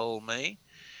tell me.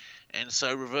 And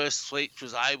so reverse speech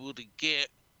was able to get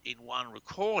in one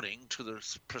recording to the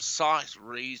precise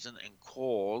reason and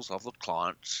cause of the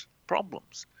client's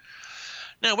problems.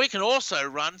 Now, we can also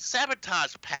run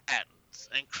sabotage patterns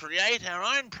and create our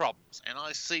own problems. And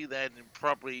I see that in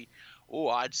probably,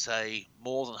 I'd say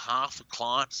more than half the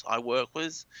clients I work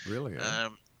with. Really?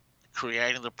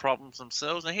 Creating the problems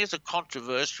themselves. Now, here's a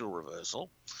controversial reversal.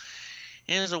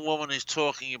 Here's a woman who's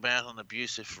talking about an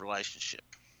abusive relationship.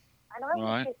 And I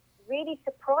was just really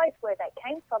surprised where that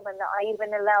came from, and that I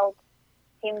even allowed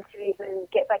him to even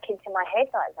get back into my head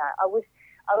like that. I was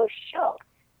shocked.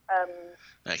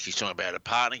 Now, she's talking about a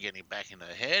partner getting back in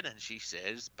her head, and she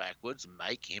says backwards,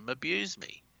 make him abuse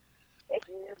me. Make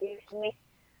him abuse me.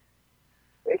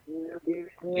 Make him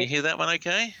abuse me. You hear that one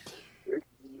okay?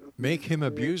 Make him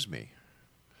abuse me.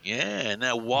 Yeah.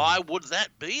 Now, why would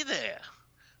that be there?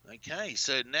 Okay,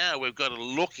 so now we've got to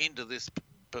look into this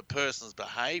person's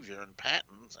behaviour and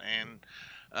patterns, and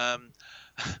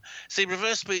see,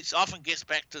 reverse speech often gets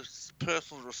back to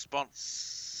personal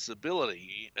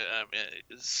responsibility.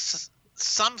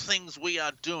 Some things we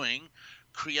are doing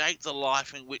create the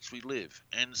life in which we live,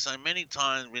 and so many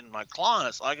times with my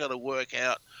clients, I got to work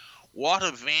out what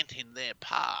event in their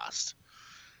past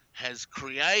has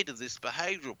created this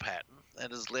behavioural pattern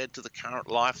that has led to the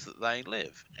current life that they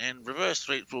live, and reverse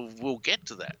speech will get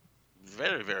to that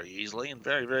very, very easily and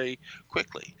very, very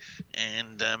quickly.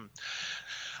 And then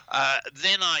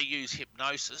I use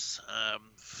hypnosis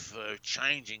for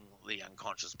changing the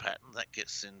unconscious pattern. That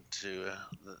gets into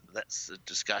that's a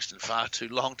discussion far too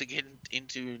long to get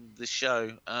into the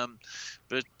show.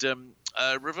 But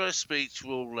reverse speech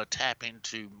will tap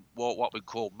into what we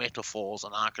call metaphors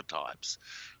and archetypes,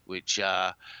 which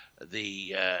are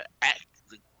the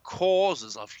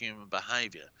causes of human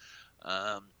behaviour.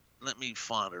 Let me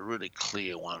find a really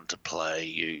clear one to play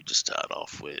you to start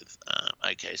off with.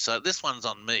 Okay, so this one's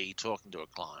on me talking to a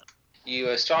client.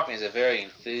 You strike me as a very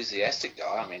enthusiastic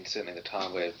guy. I mean, certainly the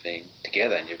time we've been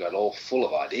together and you've got all full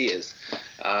of ideas.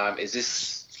 Is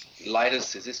this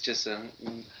latest, is this just a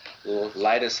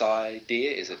latest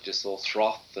idea? Is it just all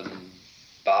froth and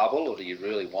barble, or do you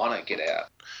really want to get out?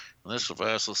 And this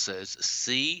reversal says,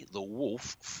 see the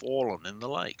wolf fallen in the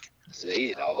lake.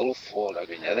 See the wolf fallen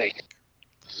in the lake.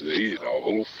 See the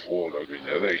wolf fallen in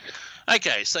the lake.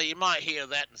 Okay, so you might hear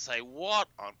that and say, what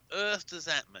on earth does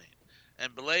that mean?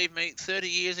 And believe me, 30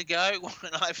 years ago,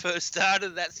 when I first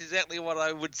started, that's exactly what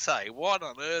I would say. What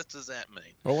on earth does that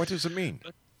mean? Well, what does it mean?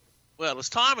 Well, as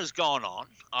time has gone on,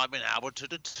 I've been able to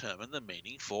determine the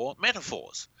meaning for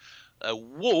metaphors. A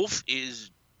wolf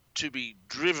is to be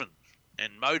driven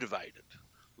and motivated.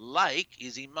 Lake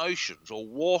is emotions, or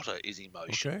water is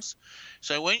emotions. Okay.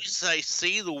 So when you say,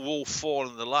 see the wolf fall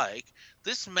in the lake,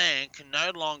 this man can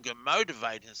no longer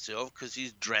motivate himself because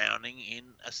he's drowning in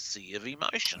a sea of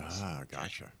emotions. Ah,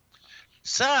 gotcha.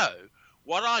 So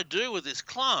what I do with this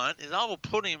client is I will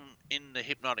put him in the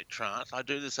hypnotic trance. I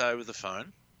do this over the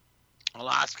phone. I'll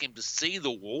ask him to see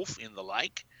the wolf in the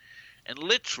lake and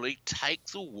literally take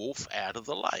the wolf out of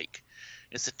the lake.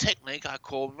 It's a technique I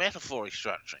call metaphoric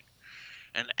structuring.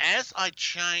 And as I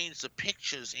change the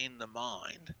pictures in the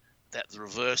mind that the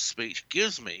reverse speech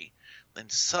gives me, then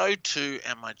so too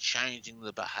am I changing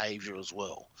the behavior as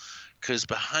well. Because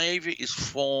behavior is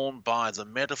formed by the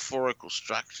metaphorical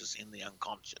structures in the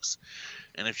unconscious.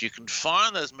 And if you can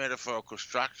find those metaphorical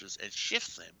structures and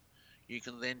shift them, you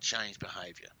can then change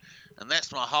behavior. And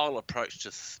that's my whole approach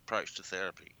to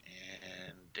therapy.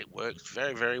 And it works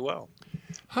very, very well.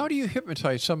 How do you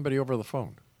hypnotize somebody over the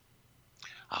phone?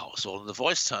 Oh, it's all in the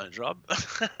voice tones, Rob.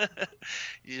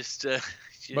 you just.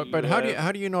 But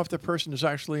how do you know if the person is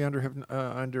actually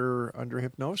under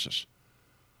hypnosis?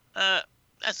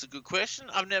 That's a good question.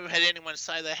 I've never had anyone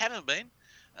say they haven't been.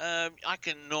 I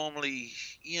can normally,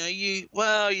 you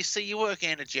work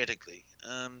energetically.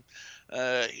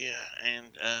 I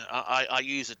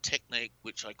use a technique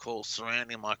which I call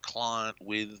surrounding my client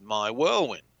with my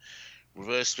whirlwind.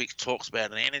 Reverse speech talks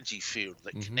about an energy field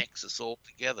that connects us all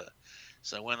together.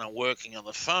 So when I'm working on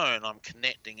the phone, I'm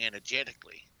connecting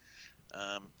energetically.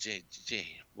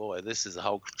 Boy, this is a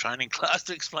whole training class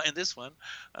to explain this one.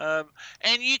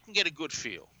 And you can get a good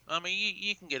feel. I mean,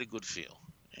 you can get a good feel.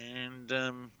 And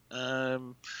I've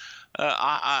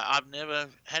never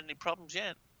had any problems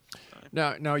yet.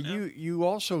 Now you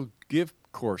also give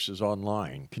courses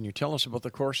online. Can you tell us about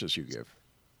the courses you give?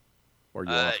 Or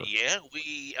you offer? Yeah,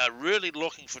 we are really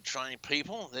looking for trained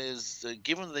people. There's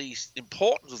given the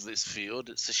importance of this field,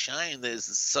 it's a shame there's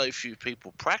so few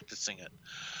people practicing it.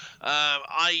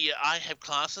 I have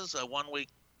classes, one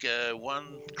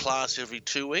class every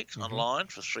 2 weeks online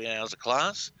for 3 hours a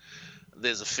class.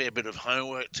 There's a fair bit of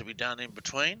homework to be done in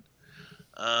between.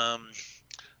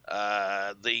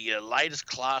 The latest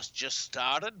class just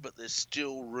started, but there's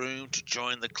still room to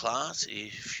join the class.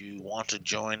 If you want to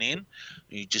join in,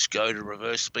 you just go to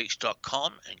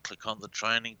reversespeech.com and click on the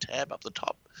training tab up the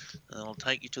top, and it'll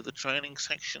take you to the training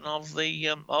section of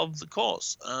the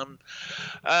course.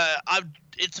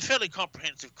 It's a fairly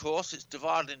comprehensive course. It's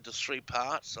divided into 3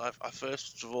 parts. I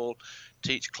first of all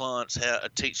teach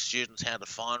students how to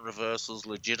find reversals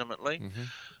legitimately.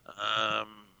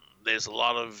 There's a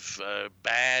lot of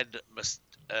bad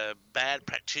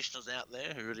practitioners out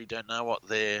there who really don't know what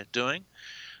they're doing,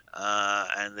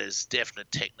 and there's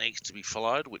definite techniques to be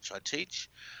followed, which I teach.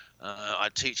 I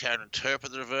teach how to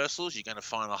interpret the reversals. You're going to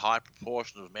find a high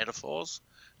proportion of metaphors,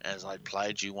 as I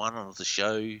played you one on the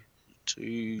show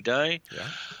today. Yeah.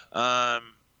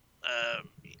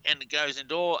 And it goes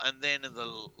into all, and then in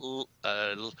the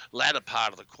latter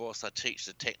part of the course, I teach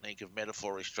the technique of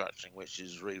metaphor restructuring, which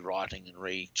is rewriting and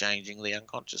re-changing the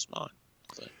unconscious mind.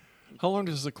 So, how long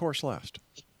does the course last?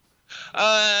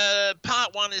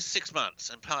 Part 1 is 6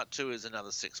 months, and part 2 is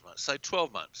another 6 months, so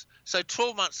 12 months. So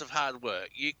 12 months of hard work.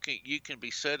 You can be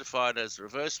certified as a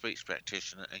reverse speech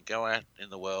practitioner and go out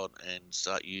in the world and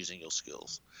start using your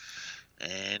skills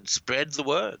and spread the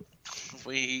word.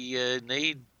 We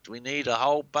need a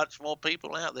whole bunch more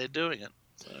people out there doing it.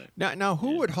 So, now,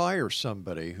 who would hire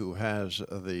somebody who has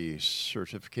the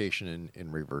certification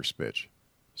in reverse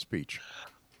speech?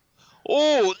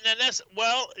 Oh, now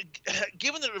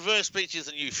given that reverse speech is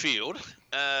a new field,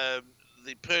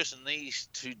 the person needs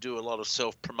to do a lot of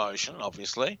self-promotion,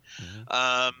 obviously.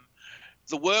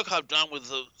 The work I've done with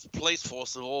the police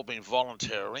force have all been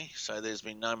voluntary, so there's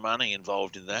been no money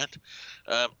involved in that.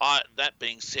 That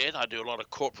being said, I do a lot of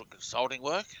corporate consulting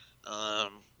work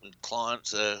with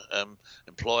clients,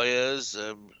 employers,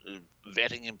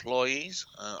 vetting employees.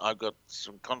 I've got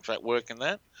some contract work in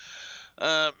that.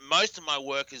 Most of my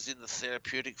work is in the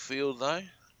therapeutic field, though,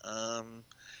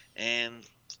 and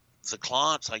the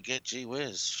clients I get, gee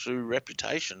whiz, through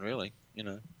reputation, really,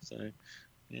 so,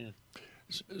 yeah.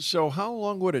 So how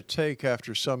long would it take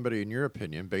after somebody, in your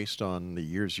opinion, based on the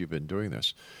years you've been doing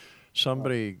this,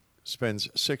 somebody spends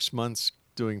 6 months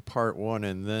doing part 1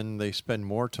 and then they spend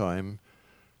more time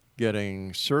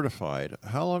getting certified?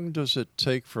 How long does it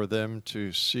take for them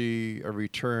to see a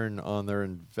return on their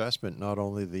investment, not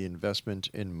only the investment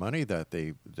in money that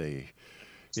they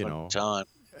time,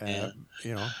 and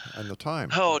the time?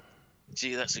 Oh,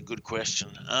 gee, that's a good question.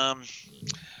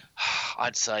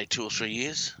 I'd say 2 or 3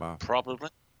 years, probably.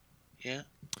 Yeah,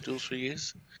 2 or 3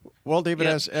 years. Well, David,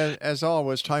 as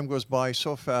always, time goes by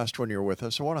so fast when you're with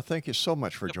us. I want to thank you so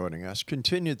much for joining us.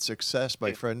 Continued success,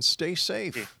 my friend. Stay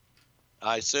safe.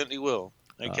 I certainly will.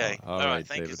 Okay. All right,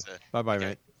 thank David. you, sir. Bye-bye,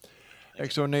 mate.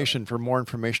 Exo Nation, for more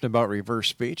information about reverse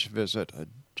speech, visit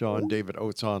John David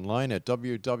Oates online at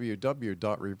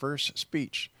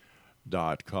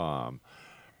www.reversespeech.com.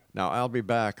 Now, I'll be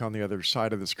back on the other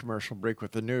side of this commercial break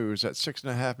with the news at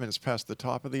 6.5 minutes past the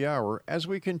top of the hour as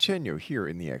we continue here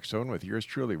in the X Zone with yours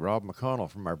truly, Rob McConnell,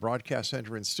 from our broadcast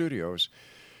center and studios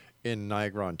in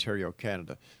Niagara, Ontario,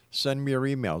 Canada. Send me your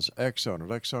emails,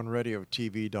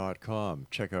 xzone@xzoneradiotv.com.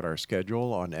 Check out our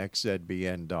schedule on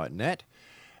xzbn.net.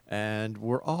 And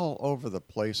we're all over the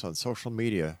place on social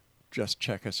media. Just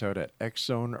check us out at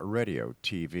X-Zone Radio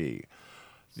TV.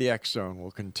 The X-Zone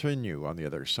will continue on the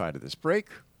other side of this break.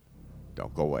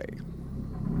 Don't go away.